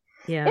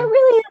 Yeah, it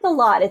really is a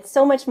lot. It's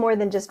so much more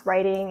than just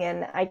writing.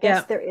 And I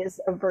guess there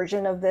is a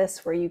version of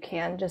this where you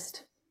can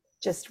just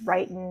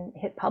write and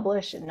hit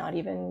publish and not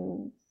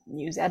even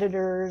use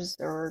editors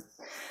or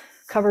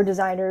cover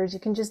designers. You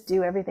can just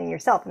do everything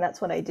yourself. And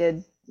that's what I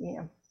did,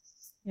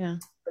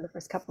 for the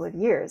first couple of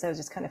years. I was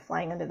just kind of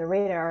flying under the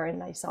radar,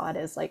 and I saw it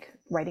as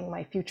writing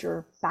my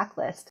future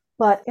backlist.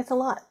 But it's a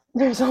lot.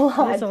 There's a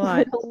lot. It's a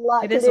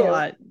lot. It is a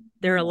lot.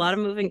 There are a lot of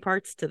moving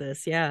parts to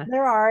this. Yeah,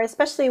 there are,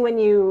 especially when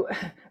you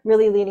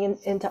really lean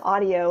into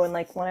audio. And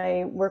when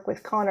I work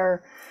with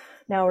Connor,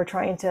 now we're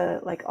trying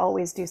to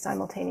always do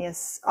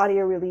simultaneous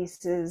audio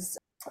releases.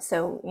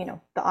 So,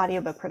 the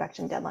audiobook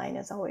production deadline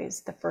is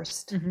always the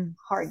first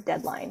hard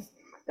deadline.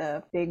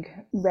 The big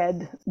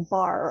red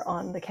bar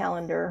on the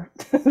calendar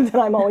that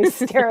I'm always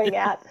staring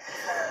at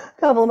a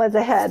couple of months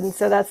ahead. And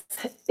so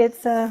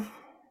it's a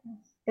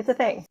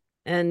thing.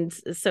 And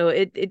so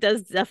it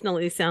does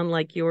definitely sound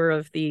like you're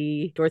of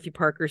the Dorothy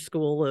Parker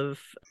school of,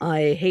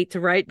 I hate to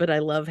write, but I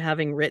love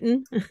having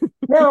written.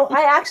 No,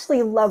 I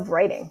actually love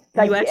writing.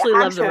 Like You the actually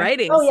love the actual,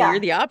 writing. oh So yeah,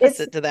 you're the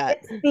opposite to that.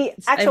 it's the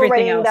It's actual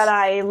everything writing that else.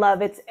 I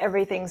love. It's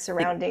everything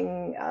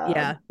surrounding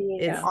Yeah.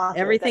 being an It's author.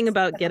 everything That's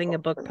about getting a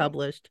difficult for book me.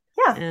 published.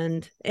 Yeah,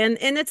 And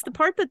it's the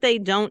part that they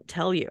don't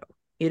tell you.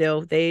 You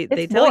know, they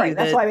it's tell you boring.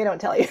 That's that, why we don't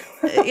tell you.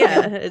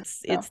 yeah,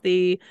 it's So,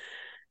 the,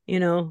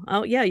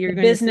 oh yeah, you're The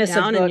going to sit business of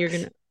down and you're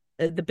books. going to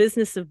the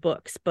business of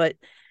books. But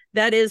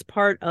that is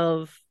part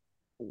of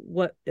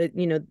what,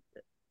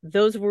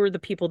 those were the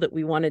people that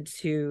we wanted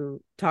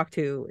to talk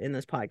to in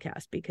this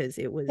podcast, because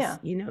it was, yeah.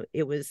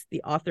 it was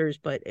the authors,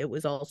 but it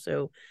was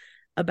also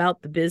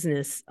about the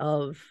business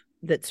of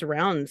that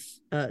surrounds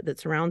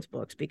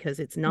books, because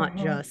it's not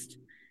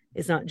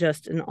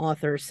just an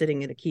author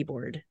sitting at a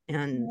keyboard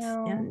and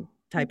No,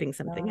 typing it's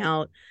something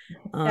not.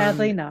 out.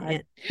 Sadly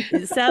not.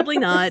 Sadly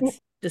not.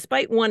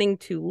 Despite wanting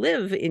to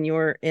live in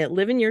your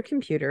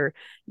computer,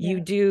 you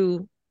Yeah.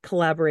 do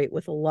collaborate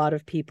with a lot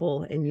of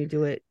people, and you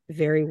do it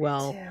very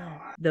well.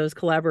 Those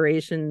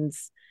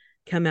collaborations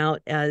come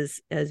out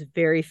as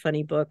very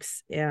funny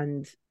books,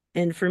 and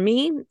for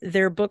me,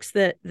 they're books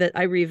that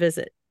I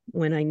revisit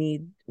when I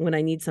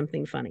need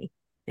something funny.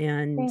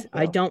 And Thank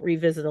I you. don't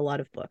revisit a lot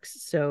of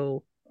books,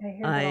 so I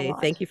hear that a I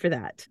lot. thank you for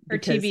that. Her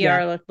Because,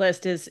 TBR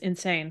list is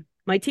insane.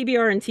 my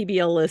TBR and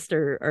TBL list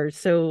are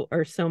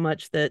so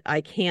much that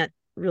I can't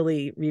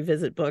really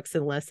revisit books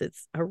unless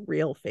it's a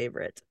real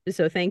favorite.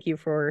 So thank you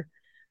for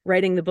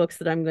writing the books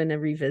that I'm going to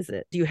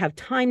revisit. Do you have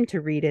time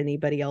to read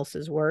anybody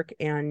else's work,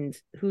 and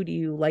who do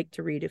you like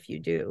to read if you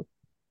do?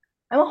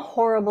 I'm a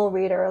horrible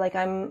reader. Like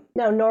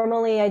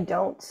normally I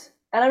don't.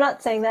 And I'm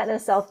not saying that in a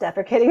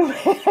self-deprecating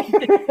way.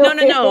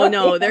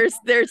 No. There's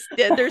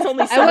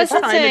only so much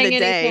time in the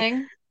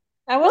day.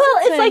 Well,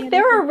 it's like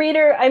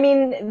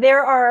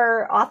there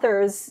are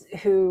authors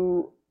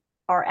who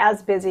are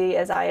as busy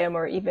as I am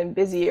or even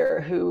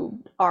busier who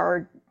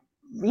are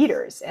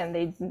readers, and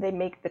they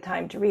make the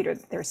time to read, or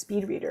they're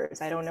speed readers.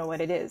 I don't know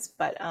what it is,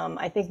 but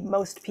I think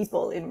most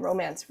people in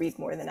romance read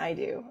more than I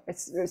do.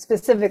 It's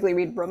specifically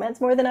read romance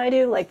more than I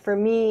do. Like for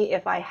me,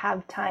 if I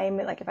have time,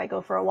 like if I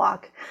go for a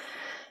walk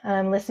and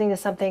I'm listening to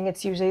something,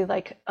 it's usually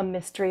like a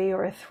mystery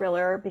or a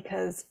thriller,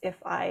 because if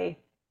I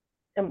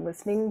am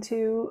listening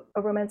to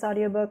a romance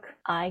audiobook,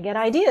 I get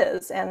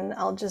ideas, and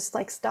I'll just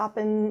like stop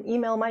and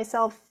email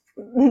myself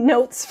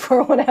notes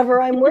for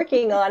whatever I'm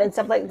working on and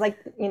stuff like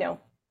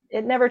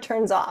it never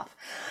turns off.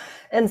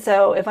 And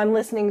so if I'm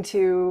listening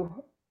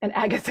to an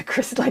Agatha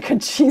Christie, like a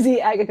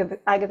cheesy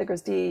Agatha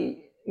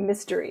Christie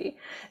mystery,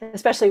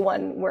 especially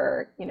one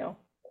where,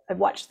 I've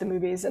watched the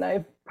movies and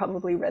I've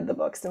probably read the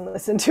books and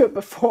listened to it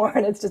before,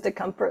 and it's just a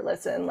comfort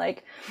listen.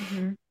 Like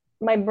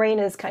my brain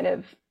is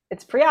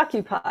it's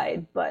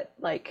preoccupied, but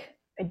like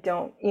I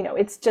don't,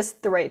 it's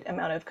just the right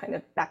amount of kind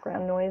of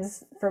background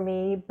noise for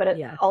me. But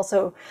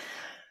also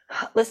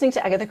listening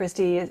to Agatha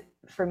Christie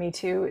for me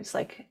too, it's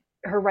like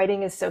her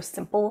writing is so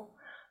simple.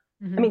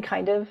 I mean,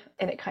 kind of,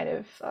 and it kind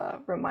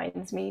of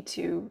reminds me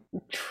to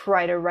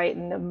try to write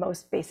in the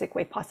most basic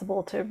way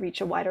possible to reach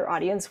a wider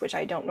audience, which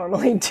I don't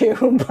normally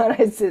do, but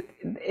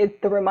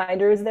the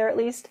reminder is there at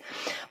least.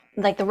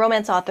 Like the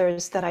romance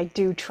authors that I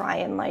do try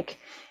and like,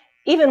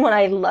 even when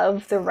I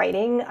love the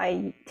writing,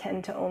 I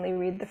tend to only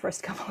read the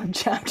first couple of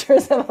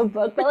chapters of a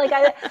book. But like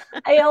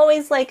I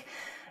always like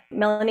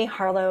Melanie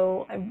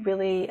Harlow. I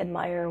really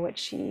admire what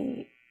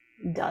she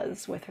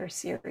does with her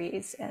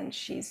series, and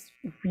she's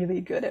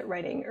really good at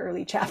writing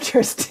early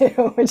chapters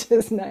too, which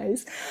is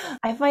nice.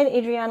 I find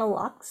Adriana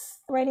Locke's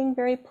writing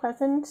very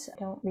pleasant. I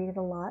don't read it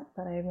a lot,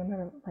 but I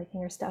remember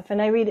liking her stuff.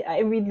 And I read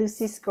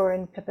Lucy Score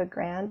and Pippa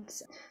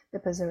Grant.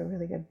 Pippa's a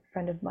really good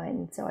friend of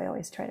mine, so I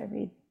always try to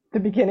read the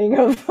beginning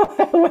of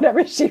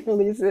whatever she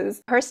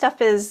releases. Her stuff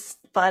is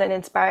fun and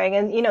inspiring,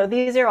 and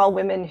these are all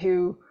women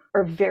who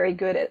are very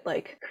good at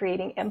like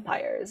creating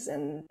empires,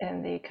 and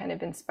they kind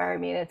of inspire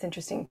me, and it's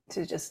interesting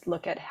to just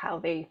look at how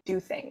they do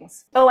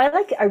things.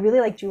 I really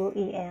like Jewel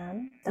E.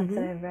 Ann. Stuff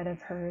that I've read of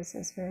hers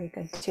is very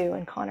good too,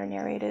 and Connor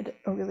narrated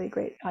a really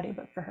great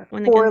audiobook for her.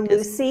 Poor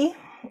Lucy.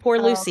 Poor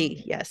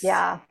Lucy, yes.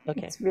 Yeah.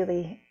 Okay.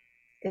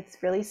 It's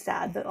really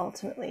sad, but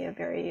ultimately a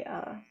very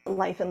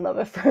life and love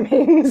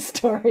affirming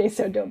story,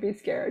 so don't be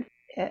scared.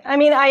 I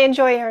mean, I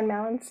enjoy Erin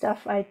Mallon's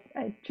stuff. I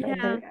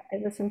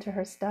listen to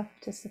her stuff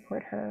to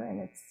support her, and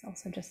it's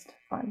also just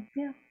fun.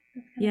 Yeah.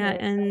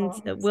 And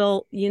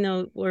well, with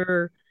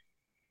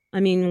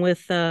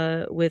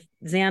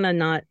Xana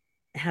not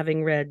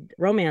having read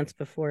romance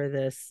before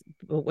this,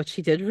 but what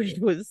she did read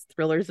was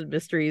thrillers and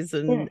mysteries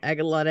and a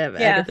lot of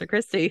Agatha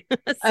Christie.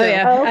 So,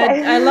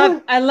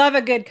 I love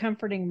a good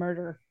comforting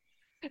murder.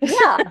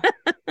 Yeah.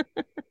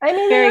 I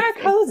mean, they are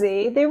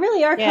cozy. They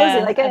really are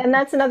cozy. Like, and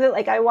that's another,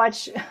 like, I'm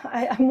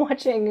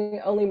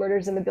watching Only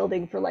Murders in the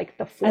Building for like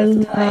the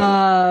fourth time. I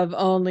love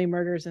Only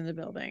Murders in the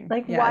Building.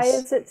 Like, why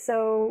is it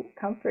so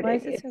comforting?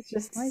 It's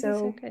just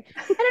so good.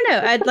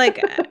 I don't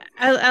know.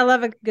 I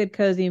love a good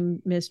cozy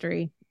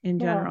mystery in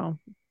general.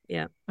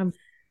 Yeah.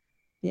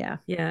 Yeah.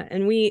 Yeah,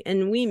 and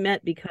we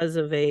met because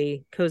of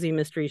a cozy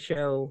mystery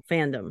show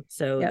fandom.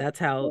 So Yep. that's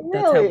how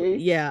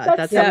Really?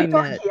 that's how we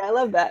met. I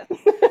love that.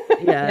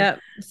 Yeah. Yep.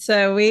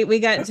 So we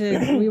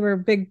were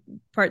big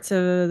parts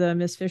of the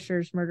Miss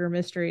Fisher's Murder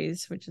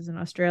Mysteries, which is an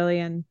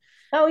Australian.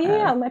 Oh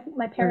yeah,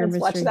 my parents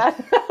watch mystery.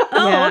 that.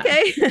 Oh, Yeah.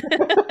 okay.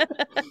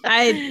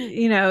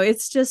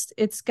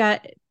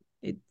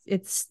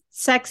 It's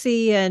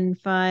sexy and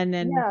fun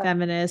and Yeah.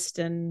 feminist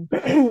and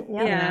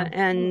Yeah,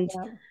 and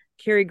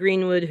Carrie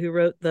Greenwood, who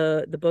wrote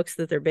the books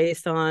that they're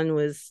based on,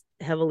 was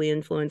heavily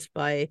influenced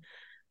by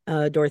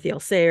Dorothy L.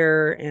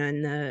 Sayre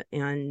and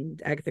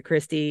Agatha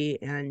Christie,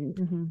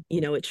 and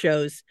it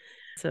shows.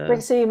 So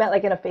you met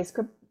like in a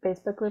Facebook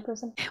group or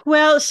something?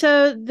 Well,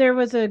 so there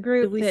was a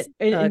group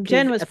that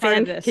Jen was part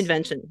of this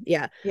convention.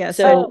 Yeah. Yeah.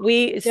 So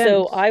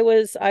I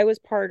was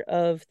part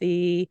of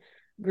the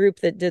group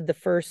that did the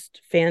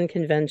first fan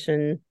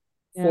convention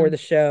for the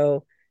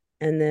show.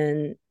 And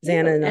then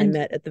Xana and I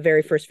met at the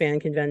very first fan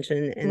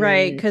convention. And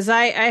right, because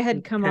I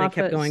had come off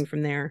kept going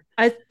from there.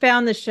 I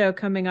found the show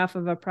coming off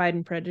of a Pride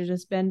and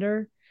Prejudice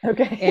bender.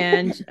 Okay.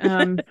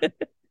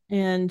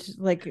 And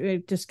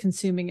like just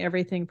consuming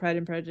everything Pride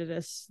and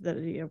Prejudice,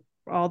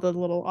 all the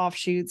little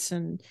offshoots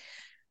and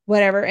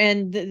whatever.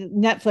 And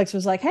Netflix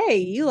was like, hey,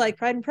 you like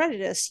Pride and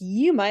Prejudice,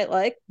 you might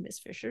like Miss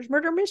Fisher's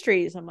Murder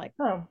Mysteries. I'm like,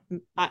 oh,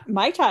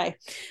 might I?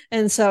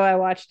 And so I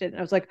watched it and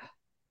I was like,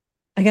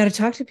 I got to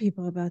talk to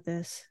people about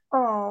this.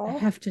 Oh, I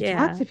have to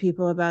talk to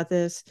people about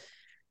this.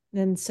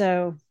 And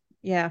so,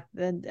 yeah.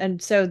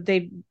 And so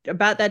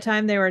about that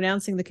time they were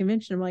announcing the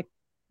convention. I'm like,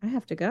 I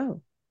have to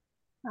go.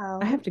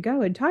 I have to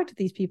go and talk to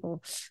these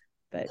people.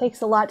 But it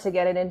takes a lot to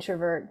get an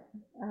introvert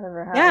out of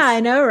her house. Yeah, I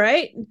know,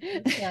 right?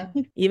 Yeah.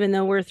 Even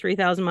though we're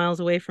 3,000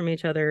 miles away from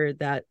each other,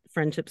 that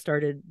friendship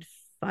started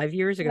 5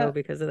 years ago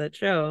because of that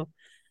show.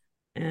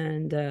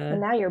 And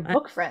now you're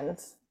book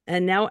friends.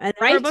 And now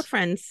we're book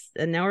friends.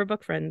 And now we're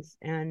book friends.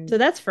 And so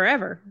that's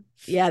forever.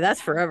 Yeah,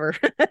 that's forever.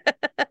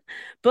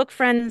 Book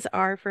friends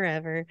are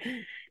forever.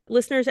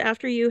 Listeners,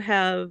 after you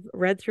have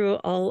read through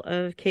all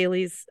of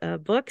Kayley's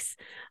books,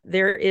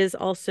 there is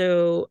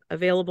also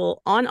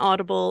available on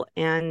Audible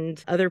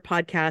and other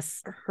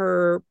podcasts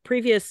her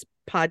previous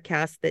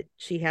podcast that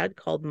she had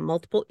called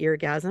Multiple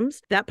Eargasms.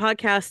 That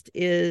podcast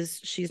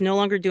she's no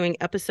longer doing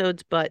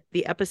episodes, but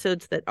the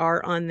episodes that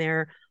are on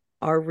there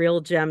are real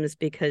gems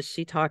because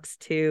she talks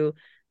to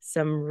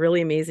some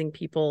really amazing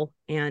people,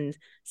 and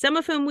some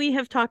of whom we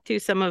have talked to,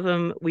 some of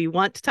them we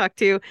want to talk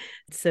to.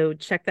 So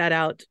check that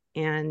out.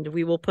 And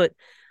we will put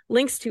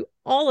links to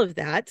all of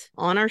that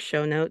on our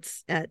show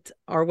notes at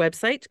our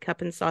website,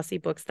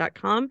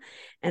 cupandsaucybooks.com.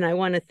 And I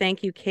want to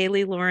thank you,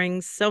 Kayley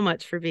Loring, so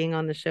much for being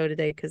on the show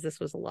today, because this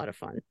was a lot of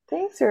fun.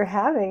 Thanks for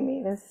having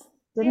me. This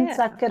didn't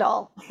suck at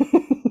all.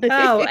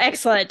 Oh,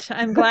 excellent.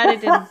 I'm glad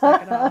it didn't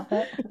suck at all.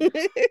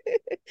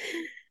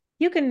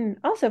 You can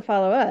also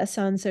follow us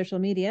on social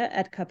media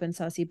at Cup and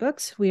Saucy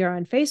Books. We are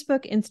on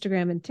Facebook,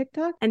 Instagram, and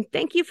TikTok. And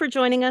thank you for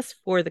joining us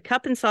for the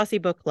Cup and Saucy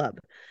Book Club.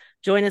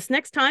 Join us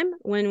next time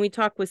when we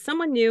talk with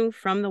someone new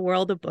from the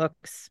world of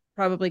books.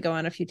 Probably go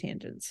on a few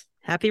tangents.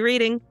 Happy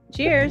reading.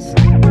 Cheers.